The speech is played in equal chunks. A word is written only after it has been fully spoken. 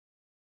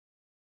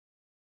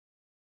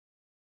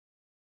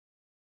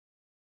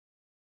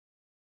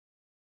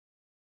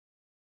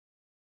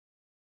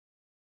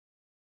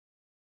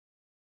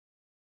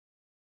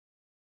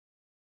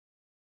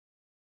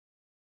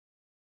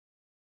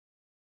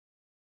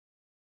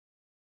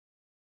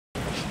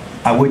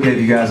I would give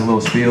you guys a little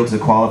spiel to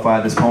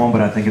qualify this poem, but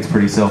I think it's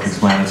pretty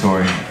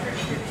self-explanatory.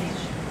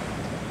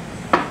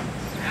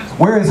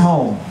 Where is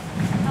home?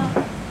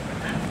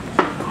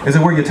 Is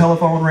it where your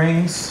telephone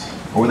rings,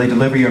 or where they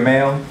deliver your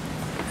mail?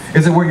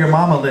 Is it where your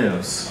mama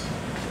lives?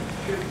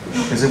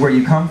 Is it where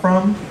you come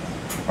from,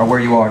 or where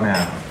you are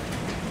now?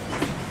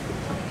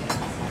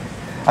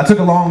 I took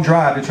a long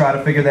drive to try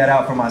to figure that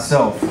out for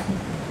myself.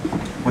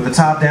 With the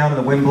top down and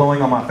the wind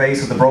blowing on my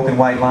face as the broken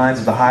white lines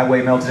of the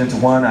highway melted into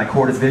one, I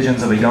courted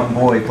visions of a young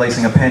boy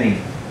placing a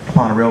penny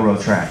upon a railroad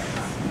track.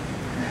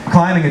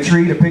 Climbing a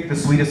tree to pick the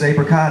sweetest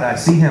apricot, I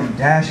see him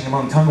dashing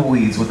among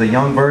tumbleweeds with a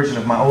young version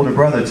of my older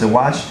brother to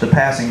watch the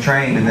passing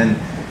train and then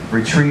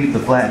retrieve the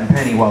flattened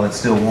penny while it's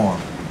still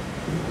warm.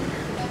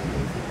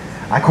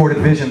 I courted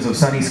visions of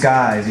sunny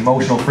skies,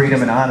 emotional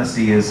freedom and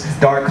honesty as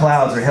dark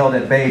clouds are held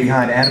at bay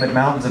behind animate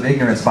mountains of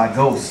ignorance by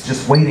ghosts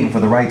just waiting for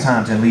the right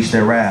time to unleash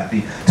their wrath,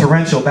 the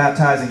torrential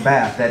baptizing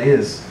bath that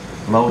is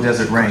low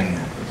desert rain.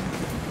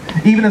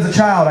 Even as a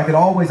child, I could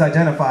always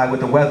identify with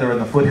the weather in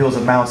the foothills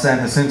of Mount San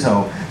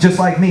Jacinto. Just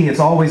like me, it's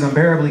always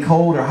unbearably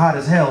cold or hot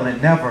as hell, and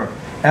it never,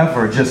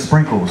 ever just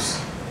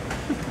sprinkles.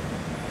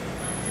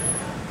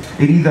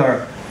 It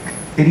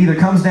either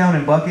comes down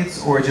in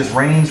buckets or it just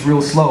rains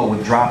real slow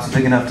with drops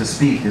big enough to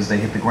speak as they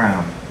hit the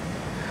ground.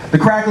 The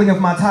crackling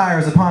of my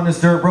tires upon this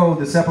dirt road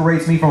that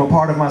separates me from a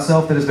part of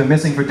myself that has been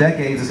missing for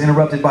decades is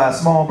interrupted by a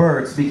small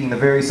bird speaking the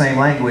very same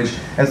language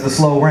as the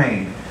slow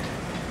rain.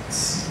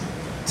 It's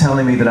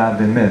telling me that I've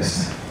been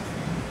missed.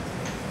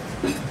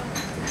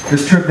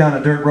 This trip down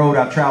a dirt road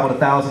I've traveled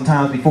 1,000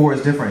 times before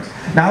is different.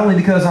 Not only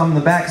because I'm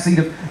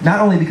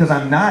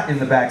not in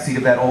the back seat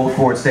of that old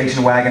Ford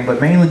station wagon, but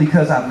mainly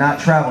because I've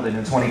not traveled it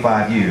in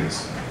 25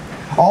 years.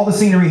 All the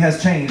scenery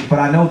has changed, but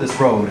I know this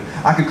road.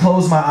 I could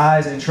close my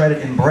eyes and tread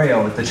it in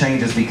braille if the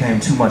changes became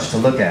too much to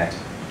look at.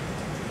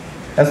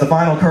 As the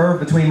final curve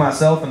between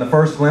myself and the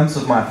first glimpse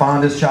of my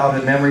fondest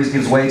childhood memories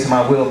gives way to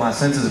my will, my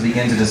senses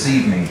begin to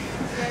deceive me.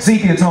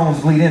 Sepia tones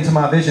bleed into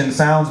my vision,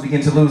 sounds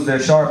begin to lose their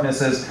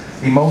sharpness as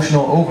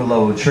emotional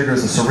overload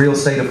triggers a surreal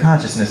state of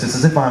consciousness. It's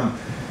as if I'm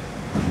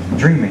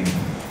dreaming.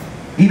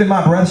 Even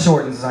my breath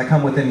shortens as I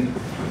come within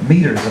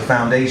meters of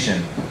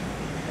foundation.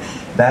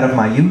 That of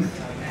my youth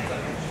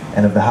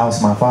and of the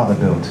house my father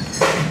built.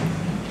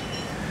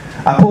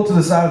 I pulled to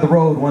the side of the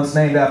road once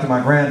named after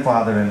my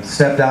grandfather and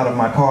stepped out of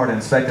my car to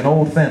inspect an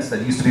old fence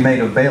that used to be made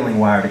of baling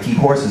wire to keep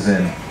horses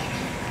in.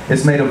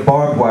 It's made of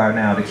barbed wire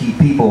now to keep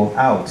people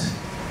out.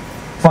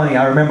 Funny,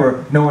 I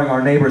remember knowing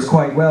our neighbors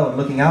quite well and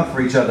looking out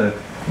for each other.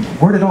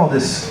 Where did all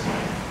this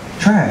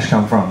trash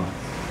come from?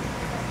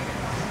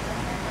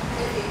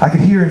 I could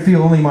hear and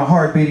feel only my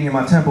heart beating in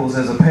my temples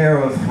as a pair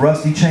of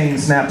rusty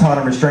chains snapped taut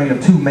and restrained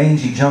of two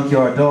mangy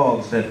junkyard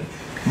dogs that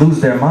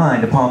lose their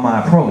mind upon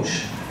my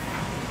approach.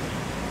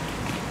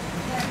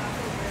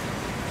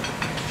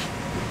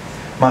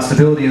 My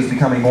stability was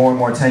becoming more and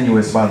more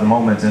tenuous by the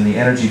moment, and the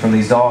energy from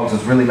these dogs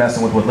was really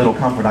messing with what little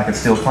comfort I could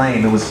still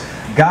claim. It was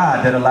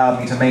God that allowed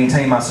me to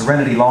maintain my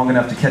serenity long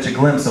enough to catch a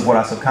glimpse of what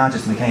I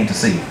subconsciously came to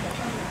see.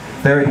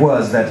 There it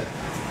was, that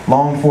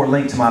longed-for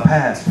link to my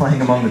past,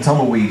 playing among the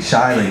tumbleweeds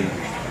shyly,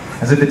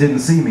 as if it didn't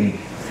see me.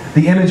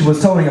 The image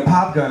was toting a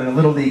pop gun and a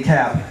Little League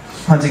cap,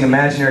 hunting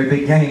imaginary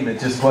big game that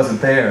just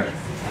wasn't there.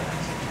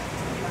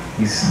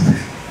 It's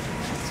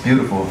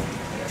beautiful.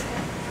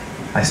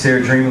 I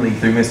stared dreamily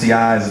through misty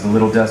eyes as the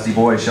little dusty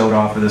boy showed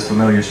off for this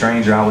familiar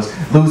stranger. I was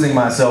losing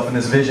myself in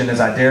this vision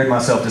as I dared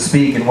myself to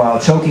speak, and while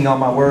choking on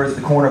my words,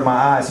 the corner of my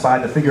eye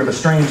spied the figure of a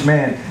strange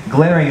man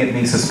glaring at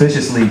me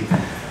suspiciously,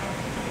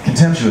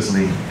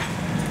 contemptuously.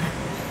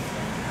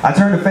 I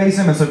turned to face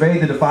him and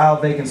surveyed the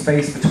defiled vacant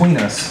space between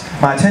us.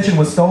 My attention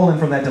was stolen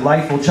from that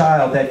delightful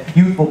child, that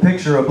youthful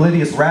picture,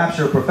 oblivious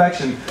rapture of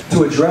perfection,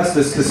 to address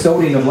this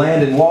custodian of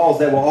land and walls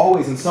that will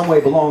always in some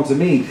way belong to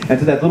me, and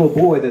to that little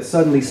boy that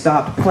suddenly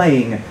stopped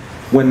playing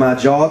when my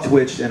jaw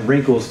twitched and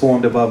wrinkles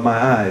formed above my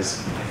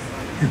eyes.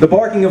 The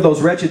barking of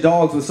those wretched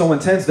dogs was so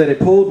intense that it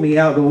pulled me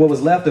out of what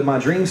was left of my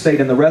dream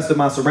state, and the rest of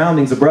my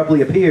surroundings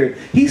abruptly appeared.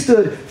 He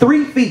stood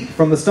 3 feet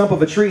from the stump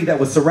of a tree that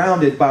was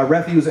surrounded by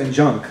refuse and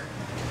junk.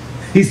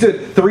 He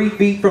stood 3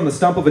 feet from the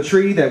stump of a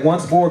tree that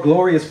once bore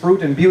glorious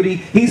fruit and beauty.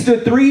 He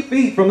stood 3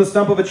 feet from the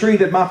stump of a tree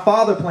that my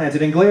father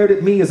planted and glared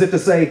at me as if to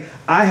say,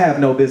 I have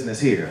no business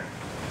here.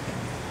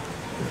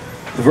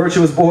 The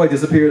virtuous boy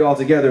disappeared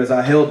altogether as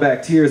I held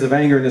back tears of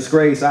anger and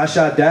disgrace. I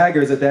shot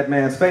daggers at that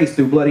man's face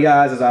through bloody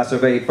eyes as I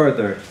surveyed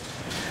further.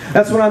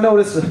 That's when I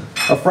noticed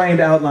a framed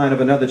outline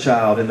of another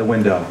child in the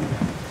window,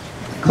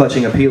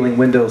 clutching a peeling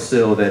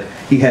windowsill that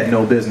he had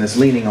no business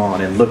leaning on,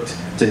 and looked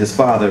to his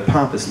father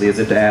pompously as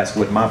if to ask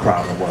what my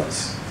problem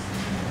was.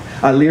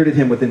 I leered at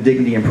him with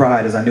indignity and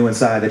pride as I knew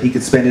inside that he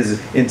could spend his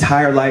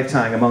entire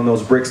lifetime among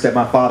those bricks that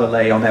my father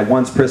lay on that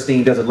once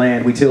pristine desert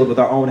land we tilled with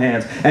our own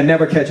hands, and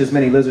never catch as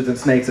many lizards and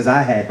snakes as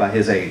I had by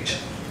his age.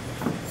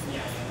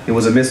 It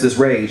was amidst this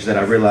rage that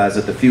I realized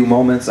that the few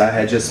moments I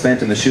had just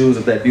spent in the shoes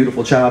of that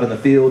beautiful child in the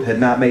field had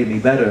not made me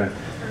better,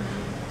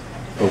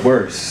 but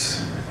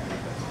worse.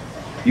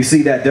 You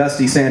see, that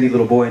dusty, sandy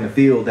little boy in the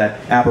field,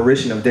 that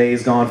apparition of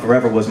days gone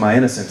forever, was my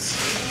innocence.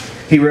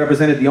 He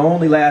represented the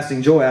only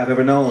lasting joy I've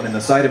ever known, and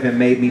the sight of him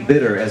made me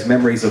bitter as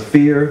memories of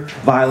fear,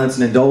 violence,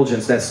 and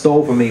indulgence that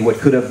stole from me what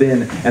could have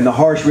been, and the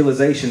harsh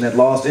realization that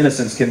lost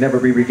innocence can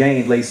never be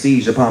regained lay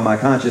siege upon my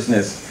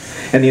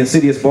consciousness, and the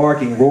insidious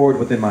barking roared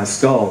within my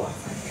skull.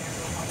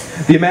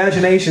 My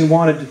imagination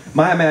wanted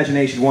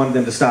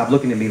them to stop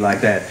looking at me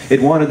like that.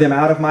 It wanted them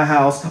out of my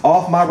house,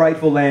 off my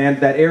rightful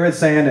land, that arid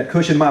sand that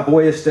cushioned my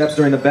boyish steps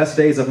during the best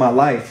days of my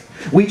life.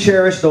 We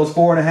cherished those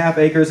 4.5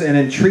 acres and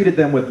entreated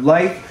them with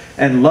life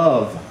and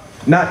love,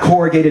 not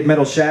corrugated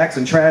metal shacks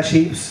and trash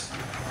heaps.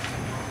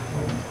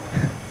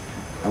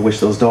 I wish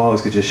those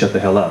dogs could just shut the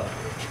hell up.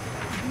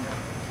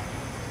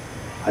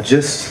 I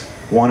just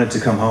wanted to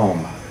come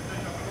home.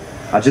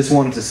 I just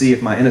wanted to see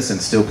if my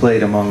innocence still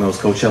played among those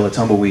Coachella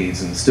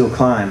tumbleweeds and still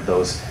climbed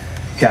those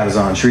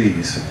Cabazon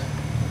trees.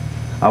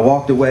 I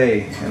walked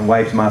away and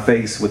wiped my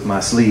face with my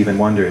sleeve and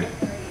wondered,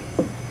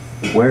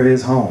 where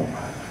is home?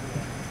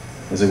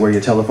 Is it where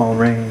your telephone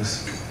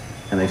rings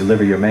and they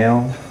deliver your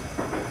mail?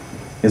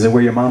 Is it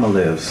where your mama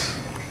lives?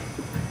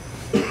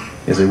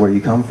 Is it where you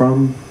come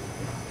from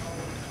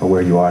or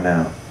where you are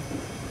now?